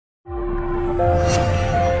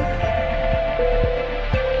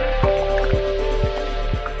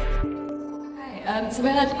So we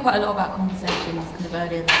heard quite a lot about conversations kind of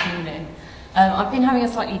earlier this morning. I've been having a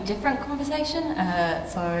slightly different conversation,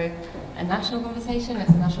 so a national conversation.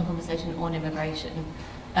 It's a national conversation on immigration.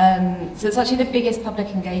 So it's actually the biggest public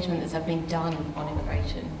engagement that's ever been done on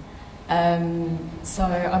immigration. So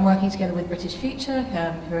I'm working together with British Future,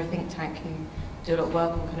 who are a think tank who do a lot of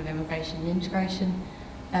work on kind of immigration and integration.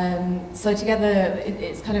 So together,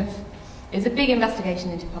 it's a big investigation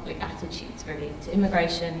into public attitudes, really, to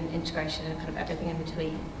immigration, integration, and kind of everything in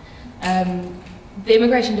between. The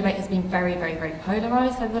immigration debate has been very, very, very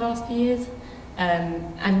polarised over the last few years.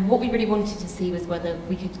 And what we really wanted to see was whether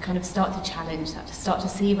we could kind of start to challenge that, to start to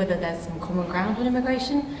see whether there's some common ground on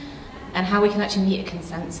immigration, and how we can actually meet a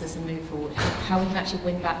consensus and move forward, how we can actually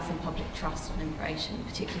win back some public trust on immigration,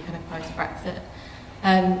 particularly kind of post-Brexit.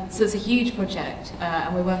 So it's a huge project,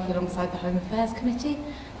 and we're working alongside the Home Affairs Committee.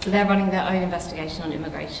 So they're running their own investigation on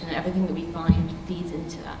immigration, and everything that we find feeds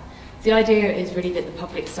into that. So the idea is really that the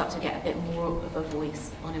public start to get a bit more of a voice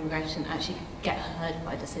on immigration, actually get heard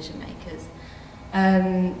by decision makers.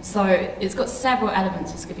 So it's got several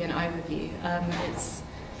elements, just to give you an overview.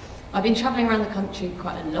 I've been travelling around the country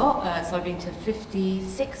quite a lot, so I've been to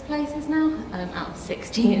 56 places now, out of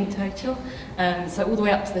 60 in total. So all the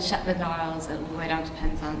way up to the Shetland Isles and all the way down to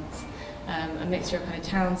Penzance, a mixture of kind of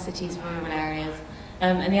towns, cities, rural areas.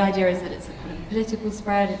 And the idea is that it's a kind of political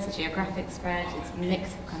spread, it's a geographic spread, it's a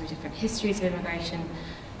mix of kind of different histories of immigration,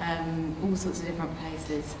 all sorts of different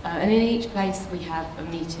places. And in each place we have a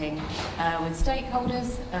meeting with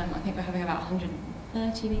stakeholders. I think we're having about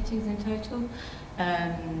 130 meetings in total.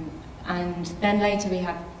 And then later we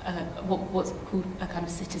have what's called a kind of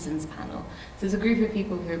citizens panel. So there's a group of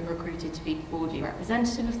people who are recruited to be broadly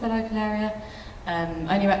representative of the local area.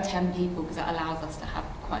 Only about 10 people, because that allows us to have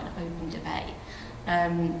quite an open debate.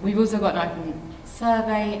 We've also got an open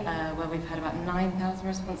survey where we've had about 9,000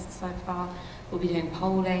 responses so far. We'll be doing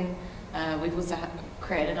polling. We've also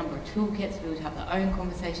created a number of toolkits. We would have our own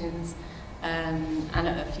conversations and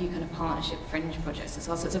a few kind of partnership fringe projects as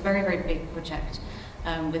well. So it's a very, very big project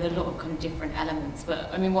with a lot of kind of different elements.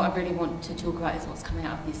 But I mean, what I really want to talk about is what's coming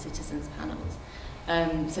out of these citizens panels.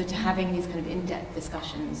 So to having these kind of in-depth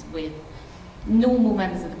discussions with normal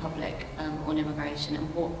members of the public on immigration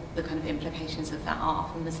and what the kind of implications of that are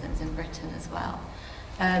for Muslims in Britain as well.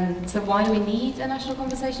 So why do we need a national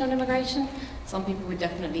conversation on immigration? Some people would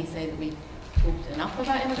definitely say that we've talked enough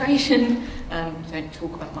about immigration, don't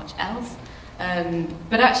talk about much else.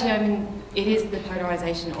 But actually, I mean, it is the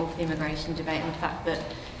polarisation of the immigration debate and the fact that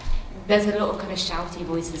there's a lot of kind of shouty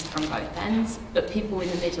voices from both ends, but people in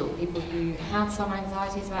the middle, people who have some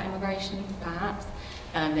anxieties about immigration, perhaps,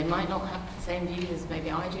 they might not have the same views as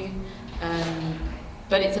maybe I do,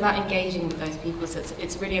 but it's about engaging with those people, so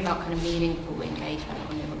it's really about kind of meaningful engagement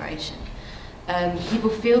on immigration. People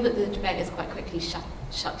feel that the debate is quite quickly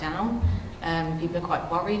shut down. People are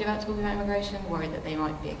quite worried about talking about immigration, worried that they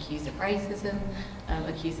might be accused of racism,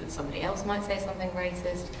 accused that somebody else might say something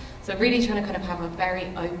racist. So really trying to kind of have a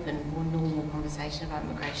very open, more normal conversation about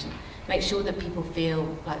immigration. Make sure that people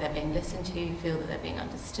feel like they're being listened to, feel that they're being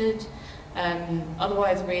understood.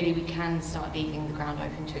 Otherwise, really, we can start leaving the ground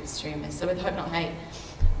open to extremists. So with Hope Not Hate,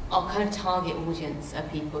 our kind of target audience are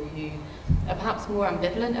people who are perhaps more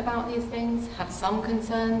ambivalent about these things, have some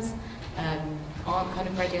concerns, aren't kind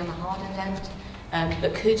of ready on the hardened end,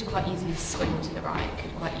 but could quite easily swing to the right,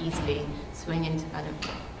 could quite easily swing into kind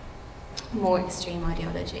of more extreme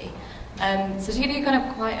ideology. So to give you kind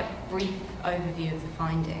of quite a brief overview of the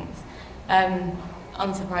findings,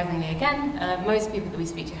 unsurprisingly again, most people that we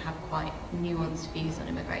speak to have quite nuanced views on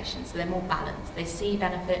immigration, so they're more balanced. They see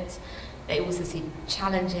benefits, they also see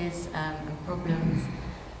challenges and problems.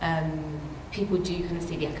 People do kind of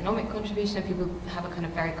see the economic contribution, and people have a kind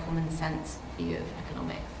of very common sense view of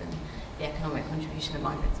economics and the economic contribution that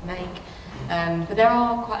migrants make. But there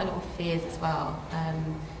are quite a lot of fears as well.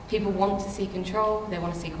 People want to see control, they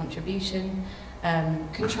want to see contribution.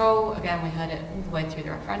 Control, again, we heard it all the way through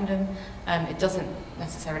the referendum. It doesn't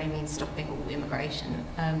necessarily mean stopping all immigration.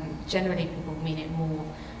 Generally, people mean it more,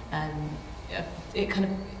 it kind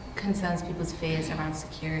of concerns people's fears around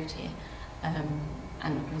security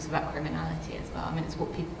and also about criminality as well. I mean, it's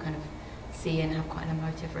what people kind of see and have quite an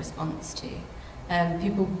emotive response to.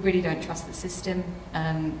 People really don't trust the system.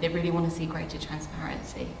 They really want to see greater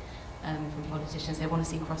transparency from politicians. They want to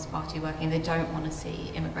see cross-party working. They don't want to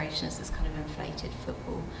see immigration as this kind of inflated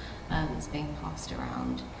football that's being passed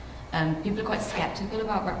around. People are quite sceptical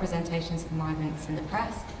about representations of migrants in the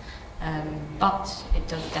press, but it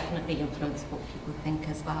does definitely influence what people think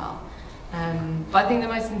as well. But I think the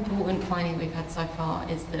most important finding we've had so far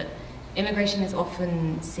is that immigration is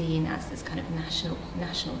often seen as this kind of national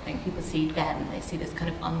thing. People see them, they see this kind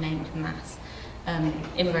of unnamed mass.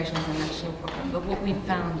 Immigration is a national problem. But what we've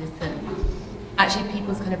found is that actually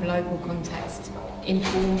people's kind of local context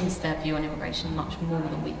informs their view on immigration much more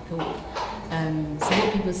than we thought. So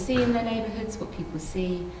what people see in their neighbourhoods, what people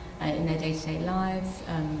see in their day-to-day lives.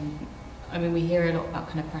 I mean, we hear a lot about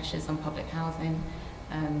kind of pressures on public housing,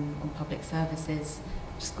 on public services,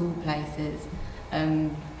 school places. I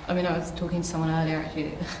mean, I was talking to someone earlier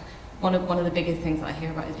actually. One of the biggest things that I hear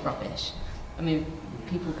about is rubbish. I mean,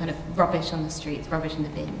 people kind of rubbish on the streets, rubbish in the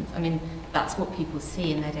bins. I mean, that's what people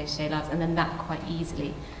see in their day-to-day lives, and then that quite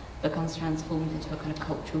easily becomes transformed into a kind of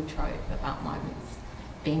cultural trope about migrants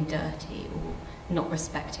being dirty or not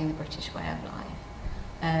respecting the British way of life.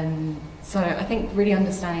 So I think really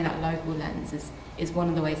understanding that local lens is one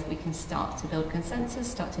of the ways that we can start to build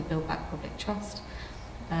consensus, start to build back public trust,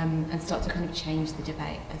 and start to kind of change the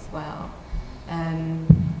debate as well.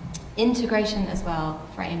 Integration as well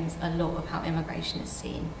frames a lot of how immigration is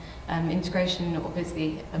seen. Integration,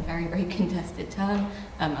 obviously, a very, very contested term,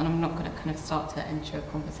 and I'm not going to kind of start to enter a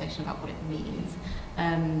conversation about what it means.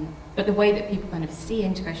 But the way that people kind of see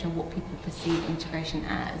integration, what people perceive integration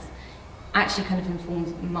as, actually kind of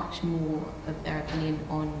informs much more of their opinion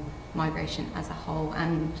on migration as a whole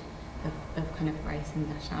and of kind of race and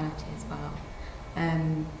nationality as well.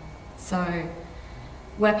 So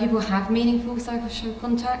where people have meaningful social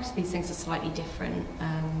contact, these things are slightly different.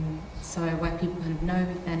 So where people kind of know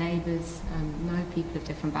their neighbours, know people of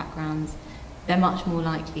different backgrounds, they're much more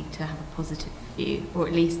likely to have a positive view, or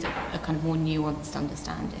at least a kind of more nuanced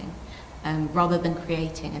understanding, rather than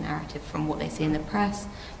creating a narrative from what they see in the press,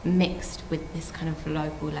 mixed with this kind of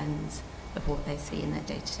local lens of what they see in their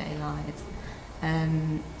day-to-day lives.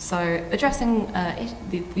 So addressing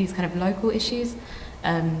these kind of local issues,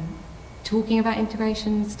 talking about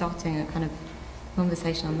integration, starting a kind of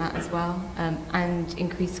conversation on that as well, and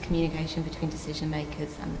increased communication between decision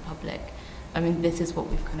makers and the public. I mean, this is what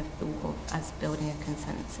we've kind of thought of as building a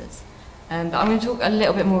consensus. But I'm going to talk a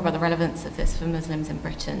little bit more about the relevance of this for Muslims in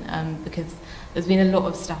Britain, because there's been a lot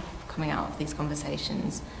of stuff coming out of these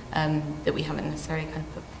conversations that we haven't necessarily kind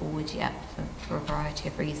of put forward yet for a variety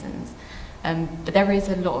of reasons. But there is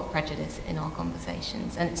a lot of prejudice in our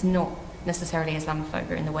conversations, and it's not necessarily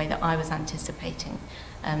Islamophobia in the way that I was anticipating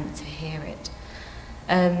to hear it.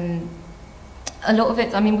 A lot of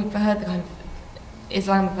it, I mean, we've heard the kind of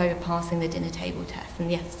Islamophobia passing the dinner table test, and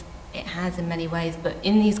yes, it has in many ways, but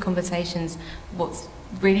in these conversations, what's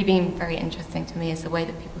really been very interesting to me is the way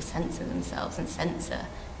that people censor themselves and censor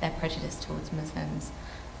their prejudice towards Muslims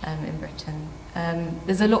in Britain.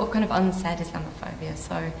 There's a lot of kind of unsaid Islamophobia,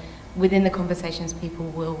 so within the conversations people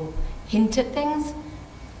will hint at things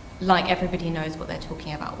like everybody knows what they're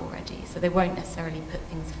talking about already, so they won't necessarily put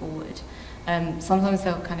things forward. Sometimes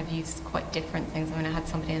they'll kind of use quite different things. I mean, I had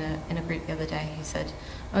somebody in a group the other day who said,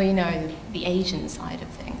 oh, you know, the Asian side of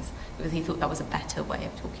things, because he thought that was a better way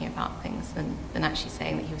of talking about things than actually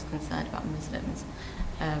saying that he was concerned about Muslims,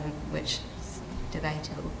 which is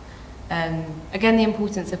debatable. Again, the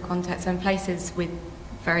importance of context. So in places with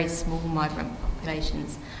very small migrant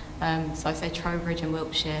populations, so I say Trowbridge in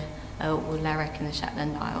Wiltshire, or Lerwick in the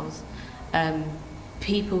Shetland Isles,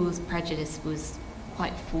 people's prejudice was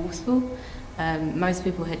quite forceful. Most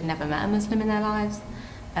people had never met a Muslim in their lives,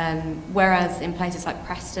 whereas in places like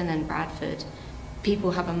Preston and Bradford,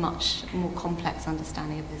 people have a much more complex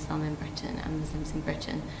understanding of Islam in Britain and Muslims in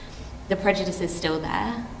Britain. The prejudice is still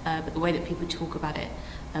there, but the way that people talk about it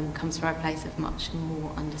comes from a place of much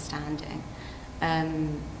more understanding.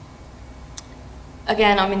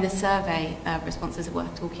 Again, I mean, the survey responses are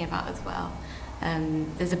worth talking about as well.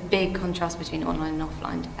 There's a big contrast between online and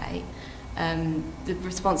offline debate. The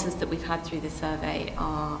responses that we've had through the survey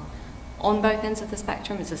are on both ends of the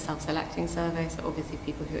spectrum. It's a self-selecting survey, so obviously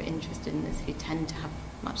people who are interested in this, who tend to have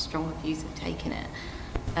much stronger views, have taken it.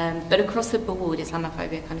 But across the board,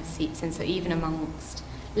 Islamophobia kind of seeps in, so even amongst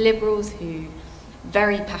liberals who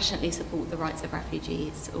very passionately support the rights of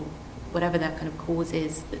refugees, or whatever their kind of cause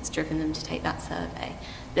is that's driven them to take that survey,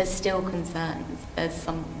 there's still concerns. There's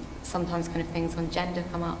sometimes kind of things on gender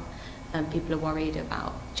come up. People are worried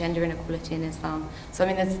about gender inequality in Islam. So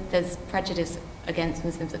I mean, there's prejudice against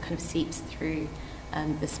Muslims that kind of seeps through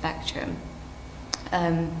the spectrum.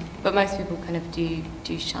 But most people kind of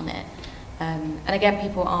do shun it. And again,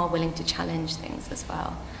 people are willing to challenge things as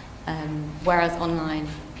well. Whereas online,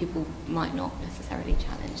 people might not necessarily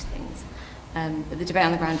challenge things. But the debate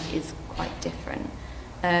on the ground is quite different.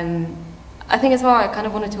 I think as well, I kind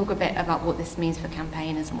of want to talk a bit about what this means for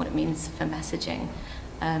campaigners and what it means for messaging.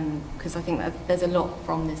 because I think that there's a lot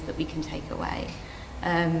from this that we can take away.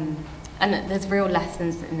 And there's real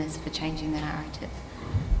lessons in this for changing the narrative.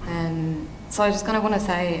 So I just kind of want to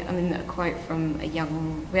say, I mean, a quote from we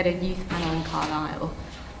had a youth panel in Carlisle.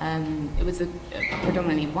 It was a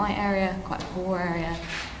predominantly white area, quite a poor area,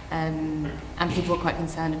 and people were quite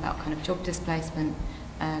concerned about kind of job displacement,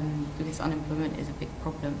 because unemployment is a big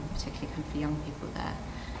problem, particularly kind of for young people there.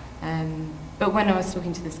 But when I was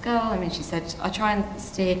talking to this girl, I mean, she said, I try and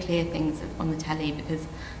steer clear things on the telly because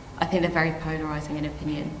I think they're very polarising in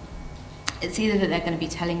opinion. It's either that they're going to be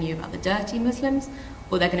telling you about the dirty Muslims,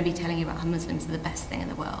 or they're going to be telling you about how Muslims are the best thing in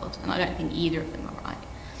the world, and I don't think either of them are right.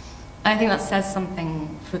 And I think that says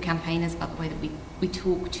something for campaigners about the way that we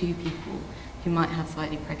talk to people who might have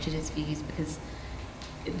slightly prejudiced views, because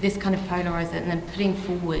this kind of polarises it, and then putting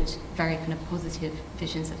forward very kind of positive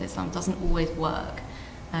visions of Islam doesn't always work,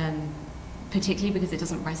 particularly because it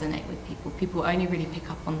doesn't resonate with people. People only really pick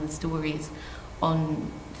up on the stories,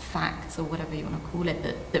 on facts or whatever you want to call it,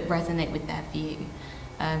 that resonate with their view.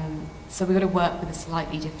 So we've got to work with a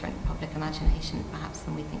slightly different public imagination perhaps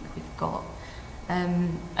than we think we've got.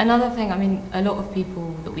 Another thing, I mean, a lot of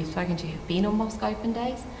people that we've spoken to have been on mosque open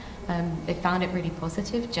days. They found it really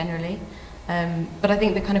positive generally. But I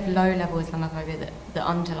think the kind of low-level Islamophobia that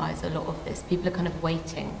underlies a lot of this, people are kind of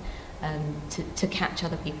waiting to catch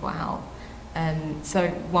other people out. So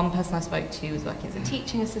one person I spoke to was working as a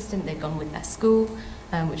teaching assistant. They'd gone with their school,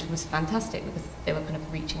 which was fantastic because they were kind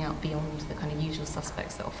of reaching out beyond the kind of usual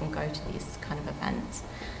suspects that often go to these kind of events.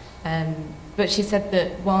 But she said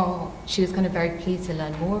that while she was kind of very pleased to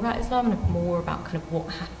learn more about Islam and more about kind of what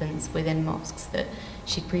happens within mosques that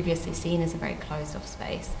she'd previously seen as a very closed-off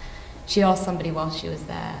space, she asked somebody while she was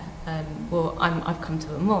there, well, I've come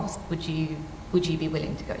to a mosque, would you be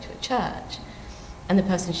willing to go to a church? And the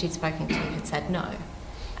person she'd spoken to had said no.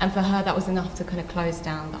 And for her, that was enough to kind of close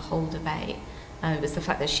down the whole debate. It was the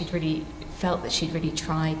fact that she'd really felt that she'd really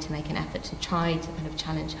tried to make an effort to try to kind of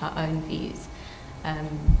challenge her own views.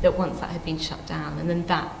 That once that had been shut down, and then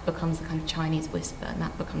that becomes a kind of Chinese whisper, and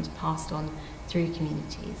that becomes passed on through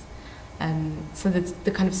communities. So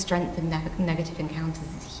the kind of strength of negative encounters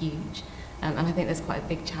is huge, and I think there's quite a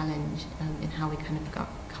big challenge in how we kind of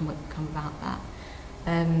come about that.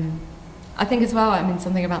 I think as well, I mean,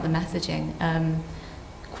 something about the messaging,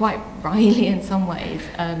 quite rightly in some ways,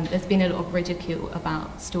 there's been a lot of ridicule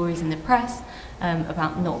about stories in the press,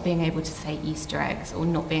 about not being able to say Easter eggs or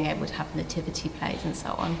not being able to have nativity plays and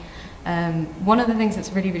so on. One of the things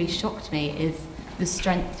that's really, really shocked me is the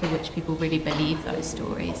strength to which people really believe those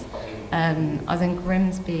stories. I was in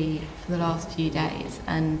Grimsby for the last few days,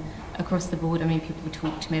 and across the board, I mean, people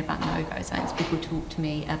talk to me about no-go zones, people talk to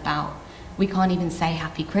me about we can't even say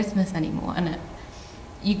Happy Christmas anymore, and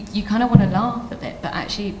you kind of want to laugh a bit, but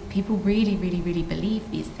actually people really, really, really believe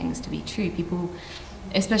these things to be true. People,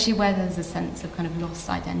 especially where there's a sense of kind of lost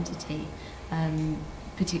identity,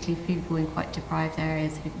 particularly for people in quite deprived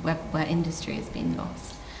areas where industry has been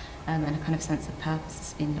lost, and a kind of sense of purpose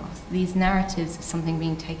has been lost. These narratives of something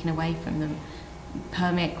being taken away from them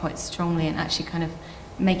permeate quite strongly, and actually kind of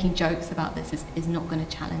making jokes about this is not going to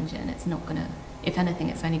challenge it, and it's not going to, if anything,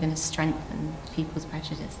 it's only going to strengthen people's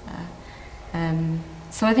prejudice there.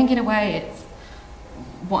 So I think in a way it's,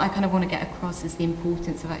 what I kind of want to get across is the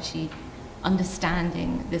importance of actually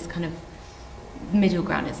understanding this kind of middle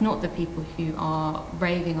ground. It's not the people who are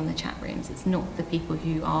raving on the chat rooms, it's not the people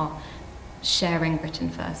who are sharing Britain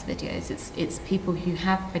First videos, it's people who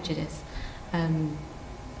have prejudice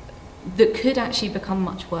that could actually become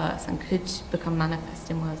much worse and could become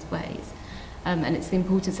manifest in worse ways. And it's the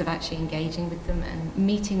importance of actually engaging with them and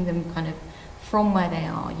meeting them kind of from where they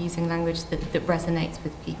are, using language that resonates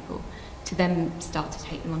with people, to then start to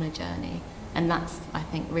take them on a journey. And that's, I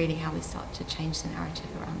think, really how we start to change the narrative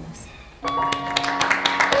around this.